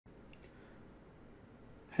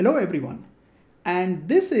Hello everyone, and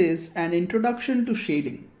this is an introduction to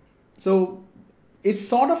shading. So it's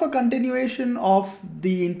sort of a continuation of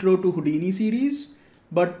the Intro to Houdini series,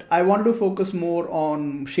 but I wanted to focus more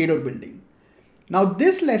on shader building. Now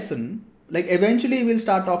this lesson, like eventually we'll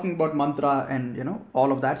start talking about mantra and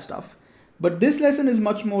all of that stuff, but this lesson is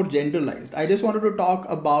much more generalized. I just wanted to talk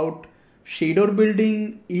about shader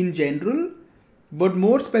building in general, but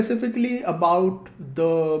more specifically about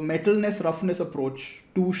the metalness-roughness approach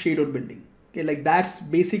to shader building. Okay, like that's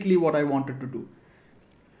basically what I wanted to do.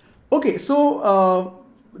 Okay, so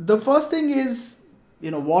the first thing is,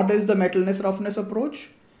 what is the metalness-roughness approach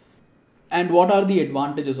and what are the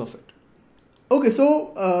advantages of it? Okay,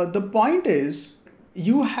 so the point is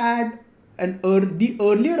you had the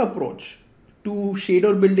earlier approach to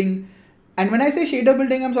shader building. And when I say shader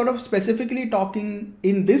building, I'm sort of specifically talking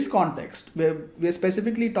in this context where we're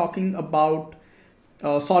specifically talking about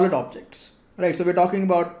solid objects, right? So we're talking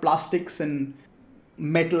about plastics and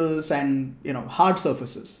metals and hard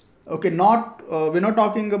surfaces. Okay, we're not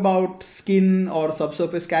talking about skin or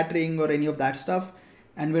subsurface scattering or any of that stuff,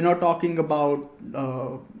 and we're not talking about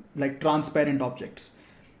like transparent objects.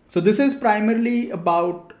 So this is primarily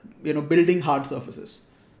about building hard surfaces.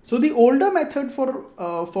 So the older method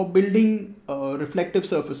for building reflective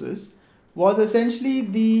surfaces was essentially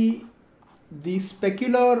the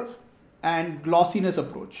specular and glossiness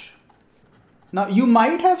approach. Now you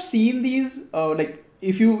might have seen these like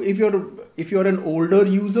if you're an older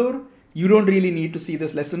user, you don't really need to see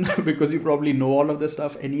this lesson because you probably know all of this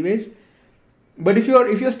stuff anyways. But if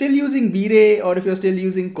you're still using V-Ray or if you're still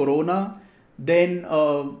using Corona, then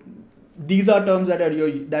these are terms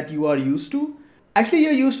that you are used to. Actually,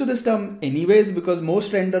 you're used to this term anyways because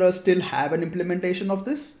most renderers still have an implementation of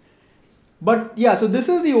this. But yeah, so this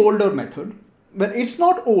is the older method. Well, it's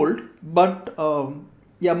not old, but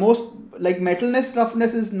yeah, most like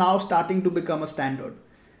metalness-roughness is now starting to become a standard.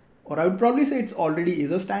 Or I would probably say it's already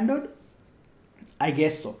is a standard. I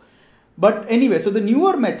guess so. But anyway, so the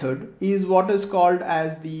newer method is what is called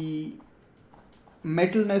as the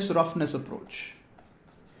metalness-roughness approach.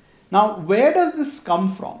 Now, where does this come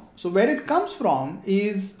from? So where it comes from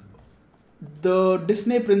is the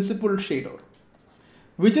Disney principled shader,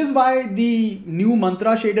 which is why the new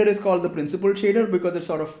mantra shader is called the principled shader because it's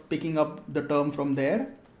sort of picking up the term from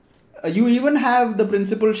there. You even have the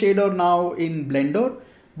principled shader now in Blender,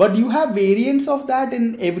 but you have variants of that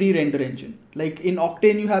in every render engine. Like in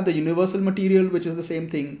Octane, you have the universal material, which is the same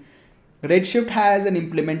thing. Redshift has an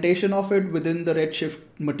implementation of it within the Redshift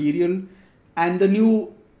material, and the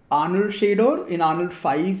new Arnold shader in Arnold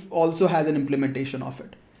 5 also has an implementation of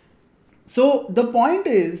it. So the point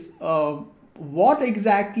is, what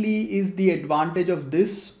exactly is the advantage of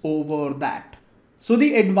this over that? So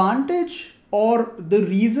the advantage or the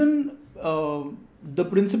reason the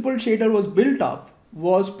principled shader was built up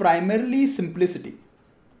was primarily simplicity.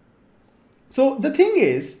 So the thing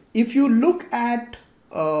is, if you look at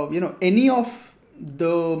any of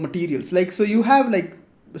the materials, like so you have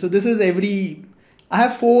so this is I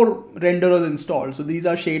have 4 renderers installed. So these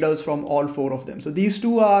are shaders from all 4 of them. So these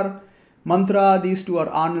 2 are Mantra, these 2 are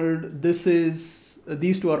Arnold, these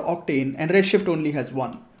 2 are Octane, and Redshift only has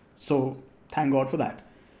 1. So thank God for that.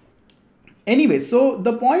 Anyway, so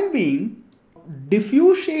the point being,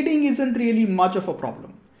 diffuse shading isn't really much of a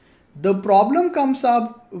problem. The problem comes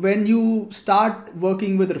up when you start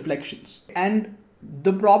working with reflections. And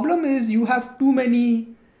the problem is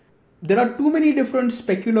there are too many different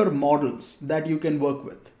specular models that you can work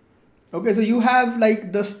with. Okay, so you have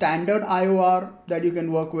like the standard IOR that you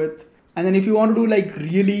can work with. And then if you want to do like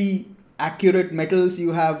really accurate metals,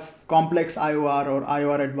 you have complex IOR or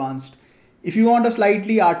IOR advanced. If you want a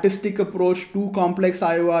slightly artistic approach to complex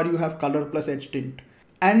IOR, you have color plus edge tint.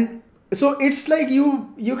 And so it's like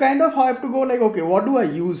you kind of have to go like, okay, what do I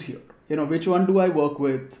use here? Which one do I work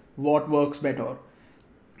with? What works better?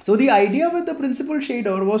 So the idea with the principled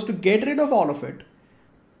shader was to get rid of all of it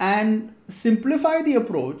and simplify the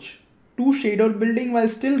approach to shader building while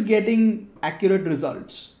still getting accurate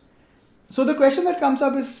results. So the question that comes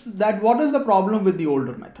up is that what is the problem with the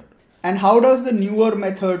older method? And how does the newer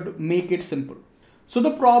method make it simple? So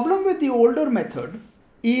the problem with the older method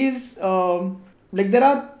is like there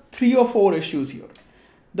are 3 or 4 issues here.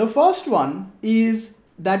 The first one is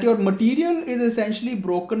that your material is essentially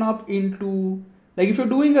broken up into, like if you're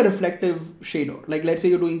doing a reflective shader, like let's say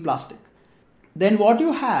you're doing plastic, then what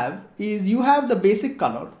you have is you have the basic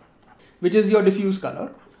color, which is your diffuse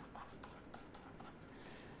color.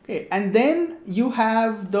 Okay, and then you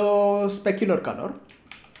have the specular color.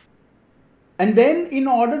 And then in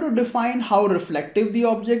order to define how reflective the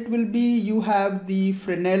object will be, you have the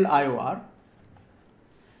Fresnel IOR.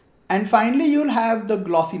 And finally, you'll have the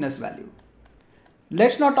glossiness value.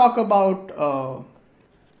 Let's not talk about,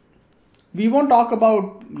 we won't talk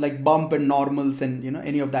about like bump and normals and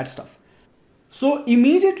any of that stuff. So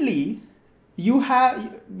immediately you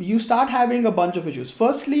start having a bunch of issues.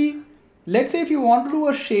 Firstly, let's say if you want to do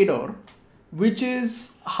a shader which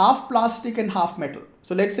is half plastic and half metal.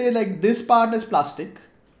 So let's say like this part is plastic.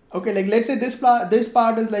 Okay, like let's say this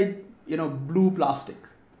part is like blue plastic.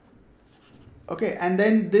 Okay, and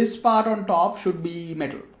then this part on top should be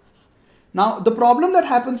metal. Now the problem that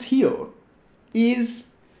happens here is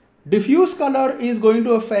diffuse color is going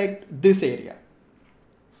to affect this area.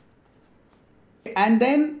 And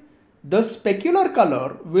then the specular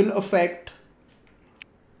color will affect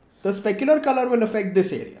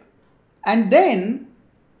this area. And then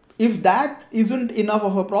if that isn't enough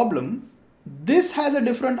of a problem, this has a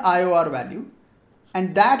different IOR value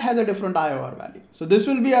and that has a different IOR value. So this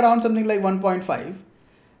will be around something like 1.5,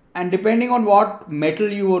 and depending on what metal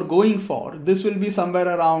you are going for, this will be somewhere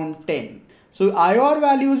around 10. So IOR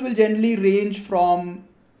values will generally range from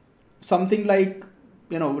something like,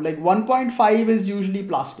 like 1.5 is usually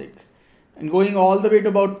plastic and going all the way to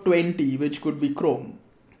about 20, which could be chrome.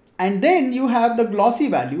 And then you have the glossy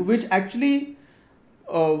value, which actually,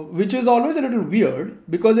 which is always a little weird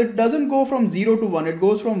because it doesn't go from 0 to 1, it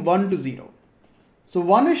goes from 1 to 0. So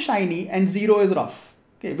 1 is shiny and 0 is rough,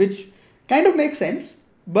 okay, which kind of makes sense.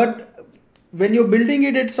 But when you're building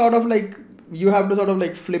it, it's sort of like, you have to sort of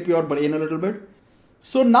like flip your brain a little bit.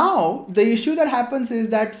 So now the issue that happens is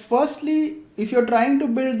that firstly, if you're trying to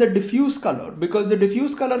build the diffuse color, because the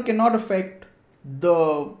diffuse color cannot affect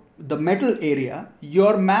the metal area,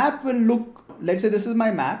 your map will look, let's say this is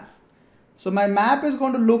my map. So my map is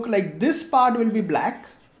going to look like this part will be black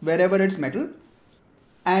wherever it's metal,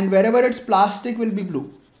 and wherever it's plastic will be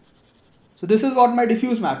blue. So this is what my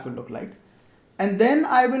diffuse map will look like. And then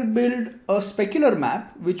I will build a specular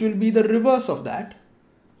map, which will be the reverse of that,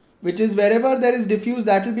 which is wherever there is diffuse,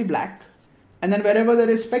 that will be black. And then wherever there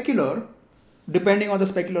is specular, depending on the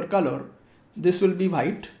specular color, this will be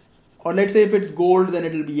white. Or let's say if it's gold, then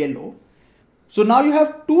it will be yellow. So now you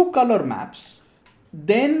have two color maps.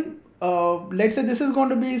 Then let's say this is going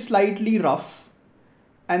to be slightly rough,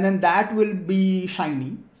 and then that will be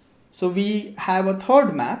shiny. So we have a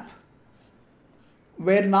third map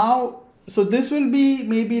where now, so this will be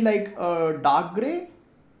maybe like a dark gray,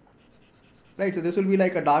 right? So this will be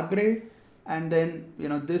like a dark gray, and then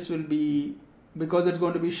this will be, because it's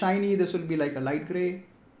going to be shiny, this will be like a light gray.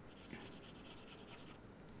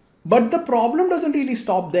 But the problem doesn't really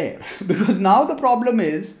stop there because now the problem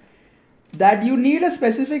is that you need a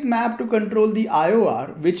specific map to control the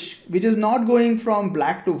IOR, which is not going from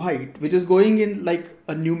black to white, which is going in like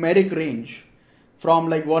a numeric range from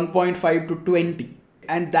like 1.5 to 20.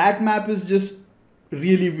 And that map is just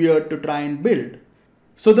really weird to try and build.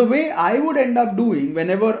 So the way I would end up doing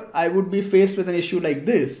whenever I would be faced with an issue like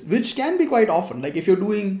this, which can be quite often, like if you're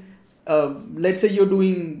doing, let's say you're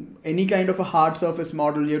doing any kind of a hard surface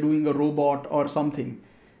model, you're doing a robot or something,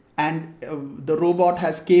 and the robot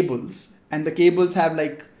has cables, and the cables have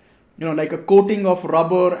like, like a coating of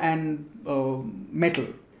rubber and metal,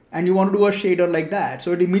 and you want to do a shader like that.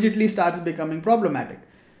 So it immediately starts becoming problematic.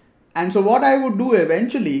 And so what I would do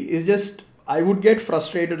eventually is just, I would get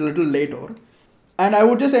frustrated a little later, and I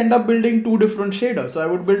would just end up building two different shaders. So I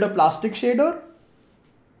would build a plastic shader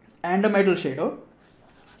and a metal shader.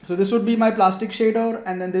 So this would be my plastic shader,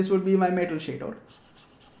 and then this would be my metal shader.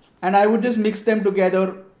 And I would just mix them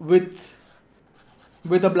together with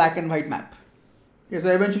a black and white map. Okay, so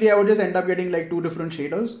eventually I would just end up getting like two different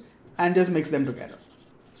shaders and just mix them together.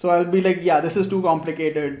 So I would be like, yeah, this is too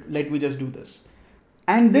complicated, let me just do this.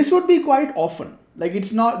 And this would be quite often. Like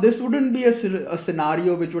this wouldn't be a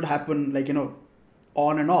scenario which would happen like,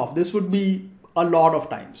 on and off. This would be a lot of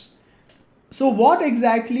times. So what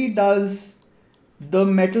exactly does the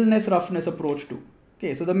metalness-roughness approach do?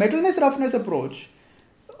 Okay, so the metalness-roughness approach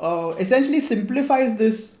essentially simplifies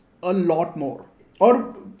this a lot more,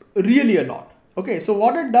 or really a lot. Okay, so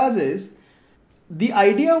what it does is, the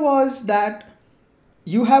idea was that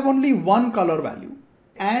you have only one color value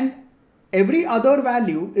and every other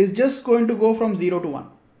value is just going to go from 0 to 1.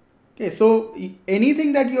 Okay, so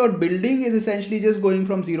anything that you're building is essentially just going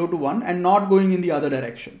from 0 to 1 and not going in the other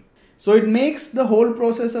direction. So it makes the whole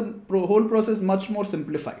process much more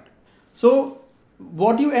simplified. So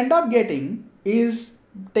what you end up getting is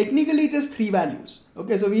technically just three values.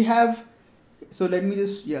 Okay, so we have, so let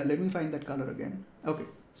me find that color again. Okay,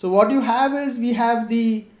 so what you have is we have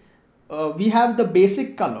the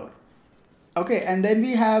basic color. Okay, and then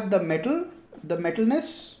we have the metal, the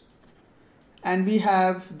metalness, and we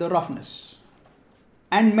have the roughness.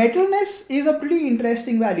 And metalness is a pretty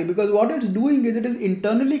interesting value because what it's doing is it is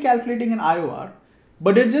internally calculating an IOR,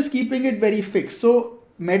 but it's just keeping it very fixed. So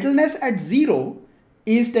metalness at 0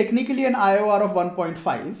 is technically an IOR of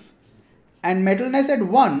 1.5, and metalness at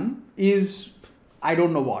 1 is, I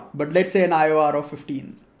don't know what, but let's say an IOR of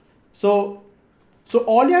 15. So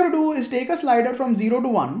all you have to do is take a slider from 0 to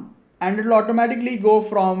 1 and it will automatically go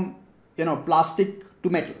from, plastic to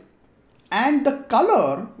metal. And the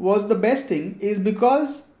color was the best thing is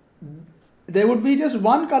because there would be just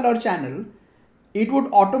one color channel. It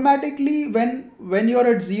would automatically, when you're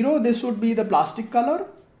at 0, this would be the plastic color.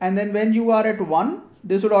 And then when you are at 1,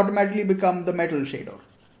 this would automatically become the metal shader.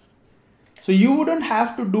 So you wouldn't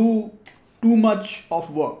have to do too much of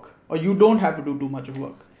work, or you don't have to do too much of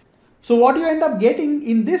work. So what you end up getting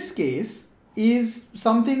in this case is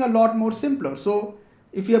something a lot more simpler. So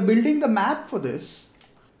if you're building the map for this,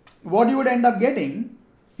 what you would end up getting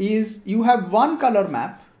is you have one color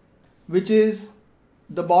map, which is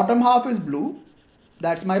the bottom half is blue,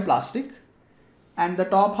 that's my plastic, and the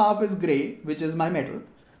top half is gray, which is my metal.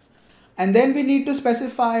 And then we need to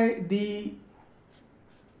specify the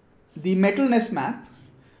metalness map,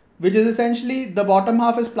 which is essentially the bottom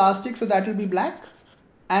half is plastic, so that will be black,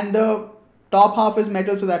 and the top half is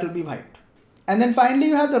metal, so that will be white. And then finally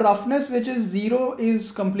you have the roughness, which is 0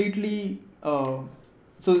 is completely, so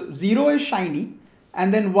 0 is shiny,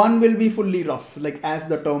 and then 1 will be fully rough, like as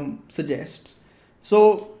the term suggests.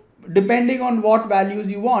 So depending on what values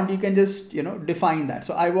you want, you can just, define that.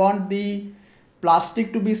 So I want the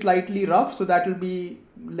plastic to be slightly rough, so that will be,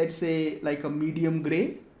 let's say, like a medium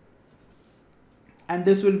gray. And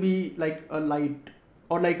this will be like a light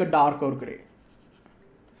or like a darker gray,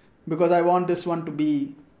 because I want this one to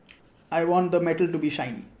be, I want the metal to be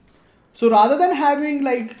shiny. So rather than having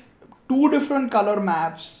like 2 different color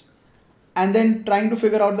maps and then trying to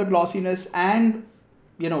figure out the glossiness and,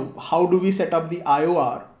 how do we set up the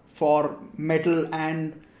IOR for metal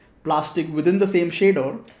and plastic within the same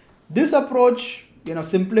shader, this approach,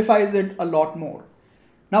 simplifies it a lot more.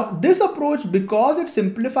 Now this approach, because it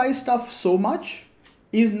simplifies stuff so much,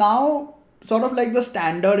 is now sort of like the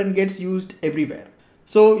standard and gets used everywhere.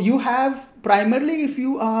 So you have primarily, if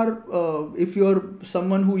you're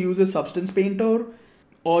someone who uses Substance Painter,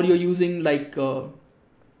 or you're using like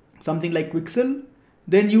something like Quixel,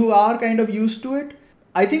 then you are kind of used to it.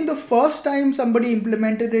 I think the first time somebody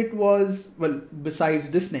implemented it was, well, besides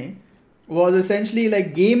Disney, was essentially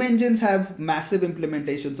like game engines have massive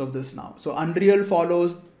implementations of this now. So Unreal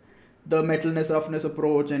follows the metalness-roughness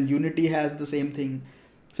approach, and Unity has the same thing.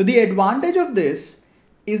 So the advantage of this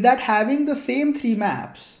is that having the same 3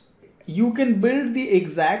 maps, you can build the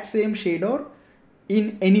exact same shader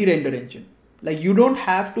in any render engine. Like you don't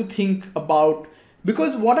have to think about,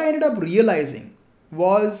 because what I ended up realizing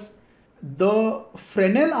was the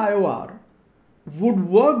Fresnel IOR would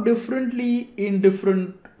work differently in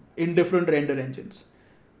different render engines.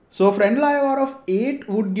 So a Fresnel IOR of 8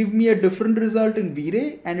 would give me a different result in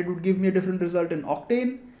V-Ray, and it would give me a different result in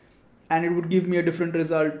Octane, and it would give me a different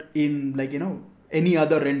result in any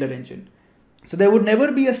other render engine. So there would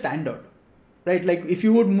never be a standard, right? Like if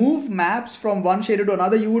you would move maps from one shader to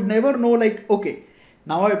another, you would never know like, okay,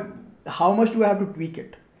 now how much do I have to tweak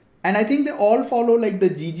it? And I think they all follow like the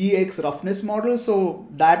GGX roughness model. So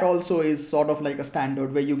that also is sort of like a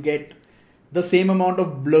standard where you get the same amount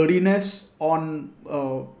of blurriness on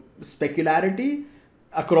specularity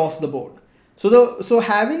across the board. So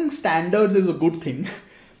having standards is a good thing.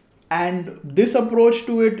 And this approach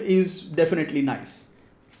to it is definitely nice.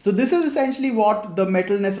 So this is essentially what the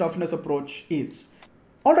metalness-roughness approach is.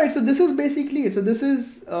 All right, so this is basically it. So this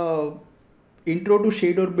is Intro to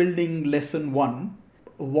Shader Building Lesson 1.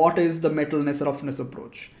 What is the metalness-roughness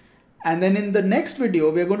approach? And then in the next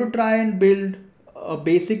video, we're going to try and build a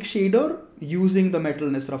basic shader using the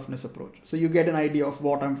metalness-roughness approach. So you get an idea of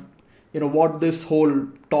what what this whole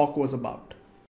talk was about.